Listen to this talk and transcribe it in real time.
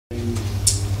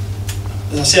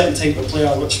there's a certain type of player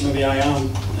which maybe I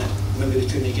am, that maybe they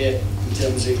couldn't get in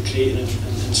terms of creating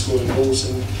and scoring goals.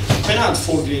 And I had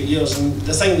 4 great years, and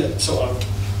the thing that sort of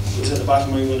was at the back of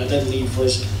my mind when I did leave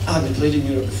was I hadn't played in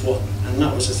Europe before, and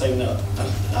that was the thing that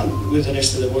I with the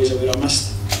rest of the boys I would have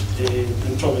missed,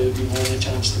 and probably would be more than a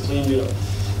chance to play in Europe.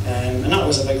 And that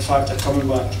was a big factor coming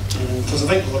back, because I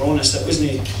think if we're honest, it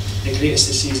wasn't the greatest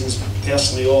of seasons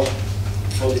personally or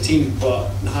for the team, but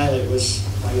the highlight was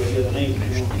why we're here tonight.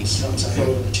 That was a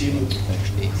hell of an achievement.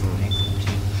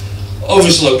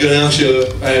 Obviously, I'm going to ask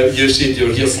you, you said you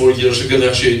were here 4 years, I'm going to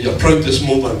ask you your proudest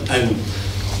moment and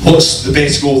what's the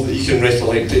best goal that you can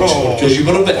recollect that you scored? Because you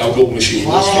were a bit of a goal machine.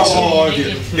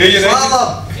 You're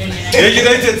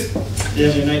United!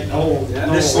 Yeah, United. Oh,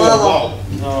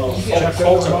 no,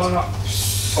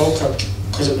 Falkirk,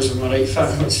 because it was with my right foot.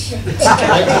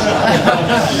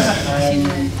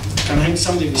 I think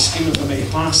somebody was screaming for me to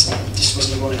pass, and it just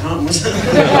wasn't going to happen, was it?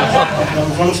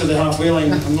 I'm running for the halfway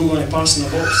line, I'm not going to pass in the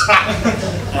box.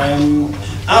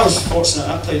 I was fortunate,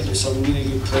 I played with some really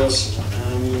good players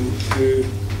who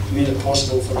made it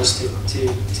possible for us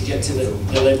to get to the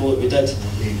level that we did.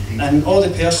 And all the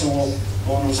personal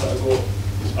honours that I got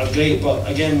are great, but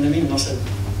again, they mean nothing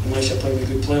unless you're playing with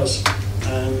good players.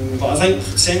 But I think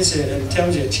in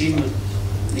terms of achievement,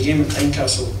 the game at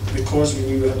Tynecastle, because we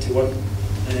knew we had to win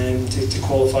to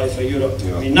qualify for Europe.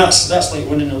 I mean, that's like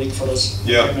winning the league for us.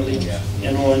 Premier League,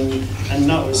 you know, and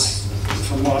that was,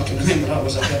 from what I can remember, that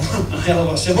was a hell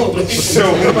of a celebration.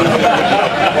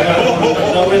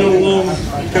 That went on long,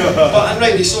 but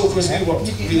rightly so, because we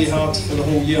worked really hard for the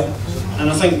whole year. And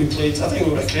I think we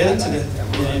were a credit to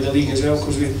the league as well,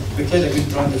 because we played a good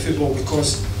brand of football,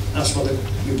 because that's what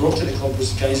we brought to the club,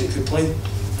 was guys that could play.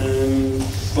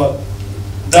 But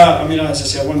that, I mean, as I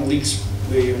say, I won leagues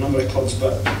with a number of clubs,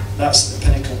 but that's the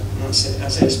pinnacle, that's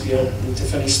SPL, and to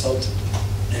finish third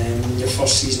your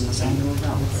first season, I think.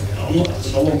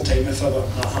 It's a long time if ever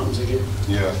that happens again.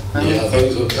 Yeah, I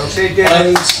think so.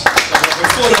 And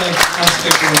before I ask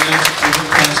you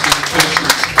questions,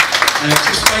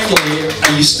 just finally,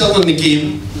 are you still in the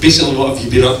game? Basically, what have you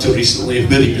been up to recently?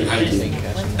 Where have you been hiding?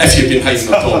 If you've been hiding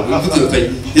at all.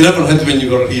 You never hid when you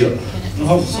were here.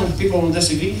 Well, some people will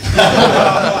disagree.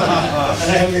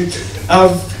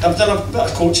 I've done a bit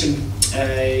of coaching,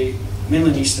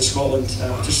 mainly in east of Scotland.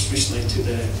 Just recently to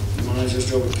the manager's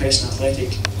job at Preston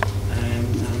Athletic.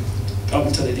 Up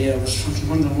until the day I was fucking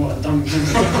wondering what I'd done.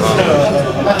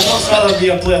 I'd much rather be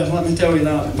a player, let me tell you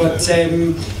that. But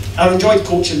I've enjoyed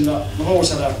coaching, but I've always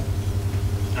had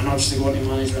an urge to go into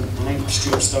management. I think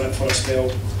Stuart's done it for a spell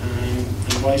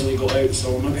and wisely got out,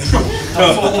 so maybe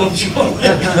I'll follow him short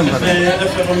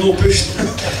if I'm not pushed.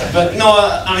 But no,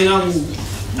 I mean,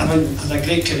 I've had a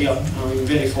great career. I'm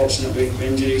very fortunate with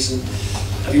injuries, and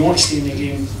if you want to stay in the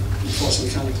game,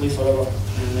 unfortunately can't play forever.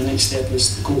 And the next step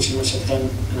is the coaching, which I've done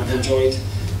and I've enjoyed.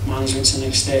 Management's the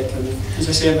next step, and as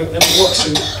I say, if it works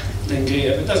out, then great.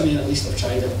 If it doesn't, at least I've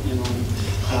tried it. You know.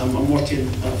 I'm working.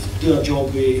 I do a job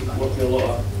work with a lot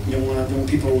of young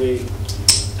people with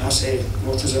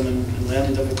autism and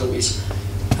learning difficulties.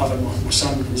 Having my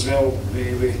son as well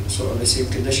with sort of the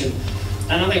same condition.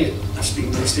 And I think, I'm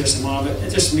speaking downstairs to Marv, it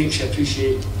just makes you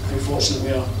appreciate how fortunate we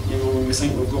are. You know, when we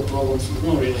think we've got problems,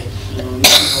 not really. You know,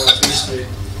 these people are faced with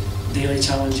daily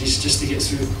challenges just to get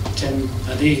through 10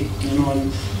 a day. You know,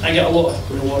 and I get a lot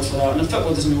of reward for that. And if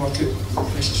football doesn't work out,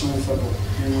 precious on football.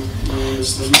 You know,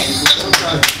 there's nothing good.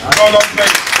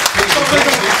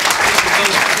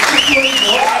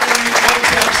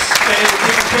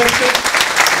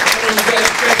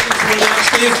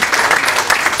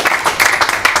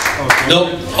 No,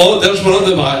 oh, there's one at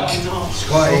the back.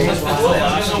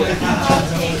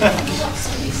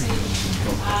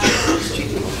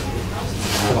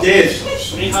 Dave,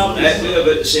 we're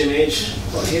about the same age.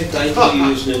 What hair dye do you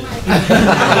use now?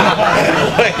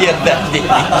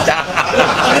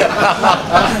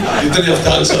 You didn't have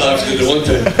to answer that if you didn't want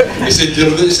to. He said, you're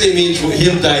about the same age, what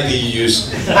hair dye do you use?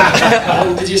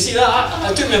 Did you see that?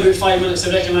 It took me about 5 minutes to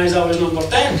recognise I was number 10.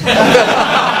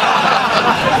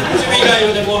 There's a wee guy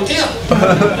with a blonde hair.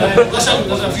 Listen,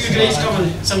 there's a few greys coming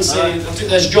since I took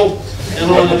this job. You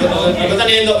know, if I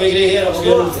didn't end up with grey hair, I was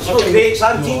going to... It's not grey, it's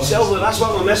antique silver, that's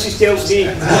what my missus tells me.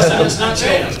 Listen, it's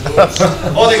natural.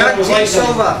 All the girls like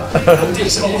silver.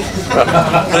 Antique silver.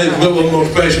 Right, we've got one more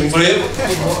question for you.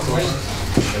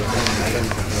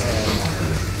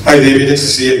 Hi David, nice to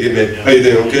see you again, mate. How you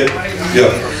doing, okay?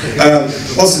 Yeah.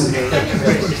 Listen,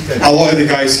 a lot of the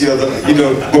guys here that, you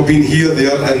know, we've been here,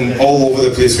 there, and all over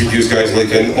the place with you guys,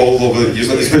 like, and all over the years,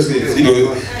 like, especially, you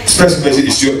know, especially when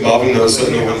it's Stuart Marvin that's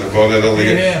sitting over in the corner,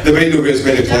 like, they might not get as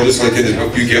many applaudissements like it as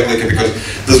what you get, like, because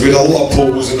there's been a lot of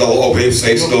polls and a lot of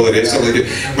websites and all the rest of it, like,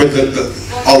 but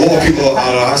a lot of people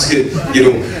are asking, you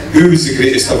know, who is the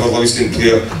greatest ever Livingston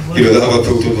player, you know, that ever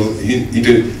pulled over, you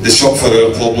know, the shot for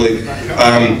our club, like,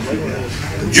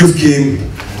 youth game,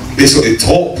 basically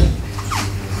top,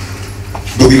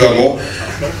 believe it or not.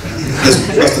 There's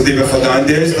Mr. David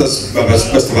Fernandez, there's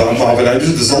Mr. Marvin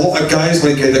Andrews, there's a lot of guys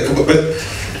like that come up, but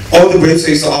all the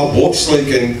websites that I watch, like,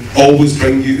 and always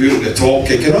bring you out at the top,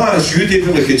 like, it's you,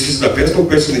 David, like, it's just a personal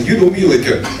question, and you know me, like,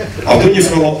 I've known you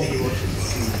for a lot,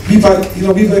 we've a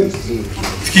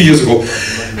few years ago.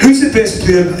 Who's the best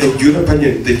player, in your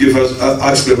opinion, that you've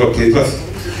actually ever played with?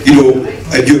 You know,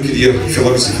 in your career for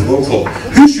Livingston Football Club.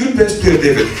 Who's your best player,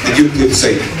 David, that you've played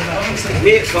beside?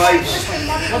 Mate, fives.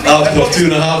 After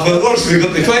 2.5 hours, we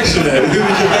got the question now. Who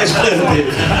was your best player,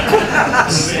 David?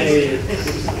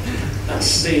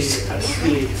 That's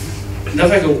really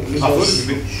difficult because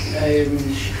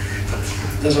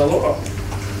there's a lot of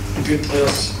good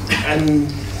players, and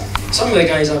some of the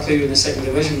guys I play with in the second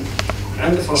division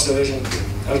and the first division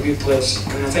are good players,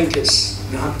 and I think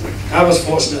I was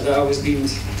fortunate that I was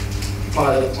deemed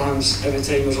part of the plans every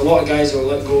time. There's a lot of guys who were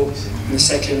let go in the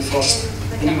second, first,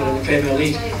 and even in the Premier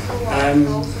League.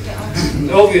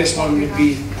 The obvious one would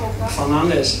be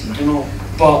Fernandez, you know,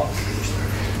 but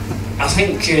I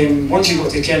think once you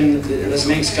got to Ken, this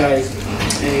next guy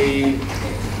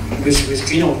was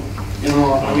Keno. You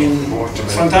know, I mean,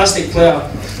 fantastic player,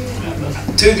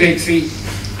 2 great feet,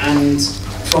 and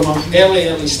from an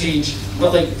early stage, a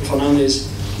bit like Fernandez,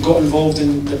 got involved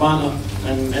in the banter,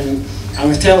 and I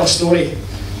would tell a story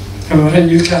when we were in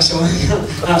Newcastle. And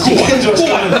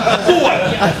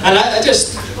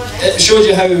it showed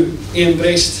you how he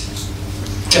embraced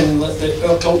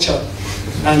our culture.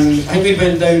 And I think we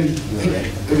went down,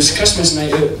 it was Christmas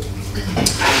night out,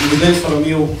 and we went for a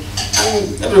meal,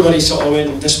 and everybody sort of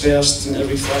went dispersed in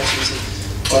every fraction.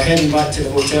 We're heading back to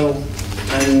the hotel,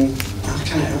 and I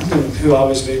don't know who I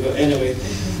was with, but anyway,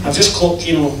 I've just clocked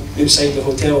Keno outside the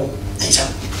hotel, and he's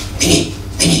like, Bingy.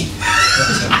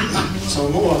 So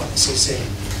I'm over, I says,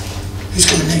 who's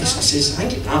coming next? I says, I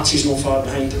think Archie's not far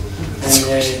behind. And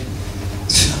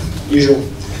usual.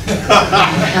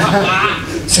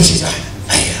 So she's like,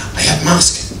 I have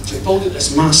mask. So he pulled out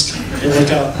this mask,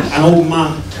 like an old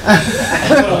man. I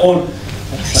put it on.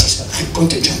 I says, I'm going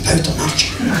to jump out on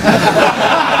Archie.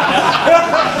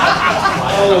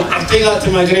 I'll take that to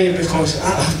my grave because I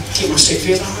keep my straight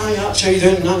face. Hi Archie, how you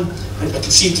doing? I can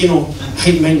see Keno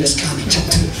hide behind this car and he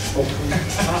jumped out.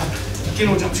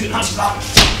 Keno jumped out and Archie's back.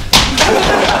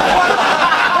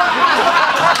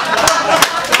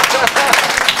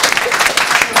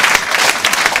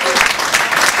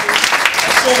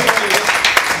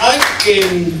 I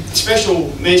think special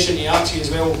mention to Archie as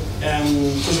well,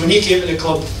 because when he came to the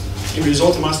club, he was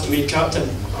automatically made captain,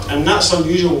 and that's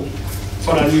unusual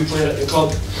for a new player at the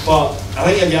club. But I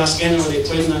think if you ask anyone that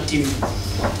played in that team,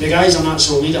 the guy's a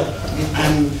natural leader,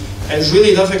 and it's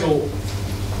really difficult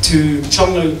to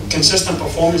churn out consistent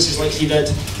performances like he did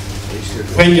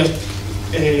when you're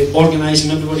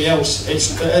organising everybody else. It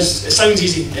sounds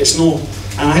easy, it's no.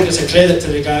 And I think it's a credit to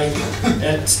the guy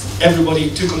that everybody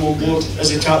took him on board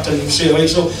as a captain straight away.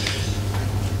 So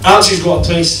Archie's got a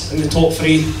place in the top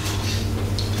 3.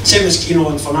 Same as Keno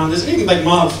and Fernandez, and even Big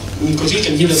Marv, because he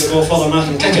can head the ball further than I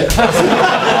can kick it.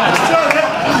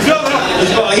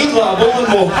 He's got a heat like a bowling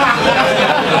ball.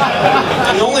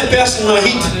 And the only person that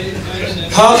heat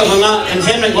harder than that, and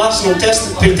Henrik Larsson will be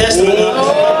testing that.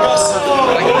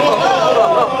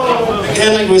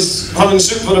 Henrik was having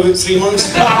soup for about 3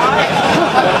 months.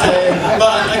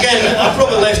 But again, I've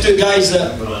probably left out guys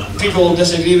that people will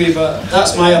disagree with, but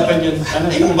that's my opinion.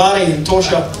 And even Barry and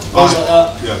Tosha, guys like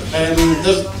that.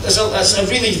 It's a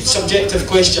really subjective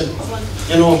question,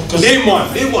 you know. Name one.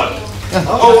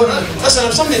 Oh, listen,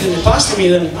 if somebody didn't pass to me,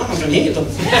 then I'm not going to hate them.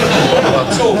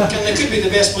 So, they could be the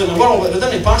best player in the world, but if they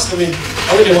didn't pass to me,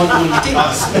 I wouldn't want them on the team.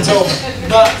 So,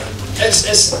 but it's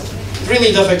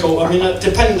really difficult. I mean,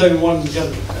 to pin down one,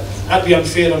 that'd be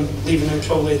unfair and leaving out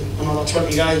probably another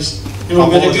 20 guys. You know,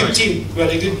 we're a good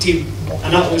team,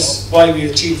 and that was why we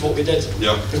achieved what we did,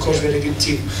 because we're a good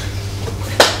team.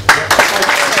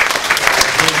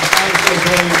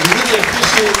 Really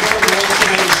appreciate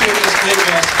everyone sharing this time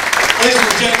with us. Ladies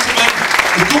and gentlemen,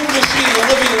 the golden machine, the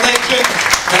living legend,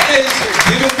 that is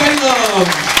David Bingham.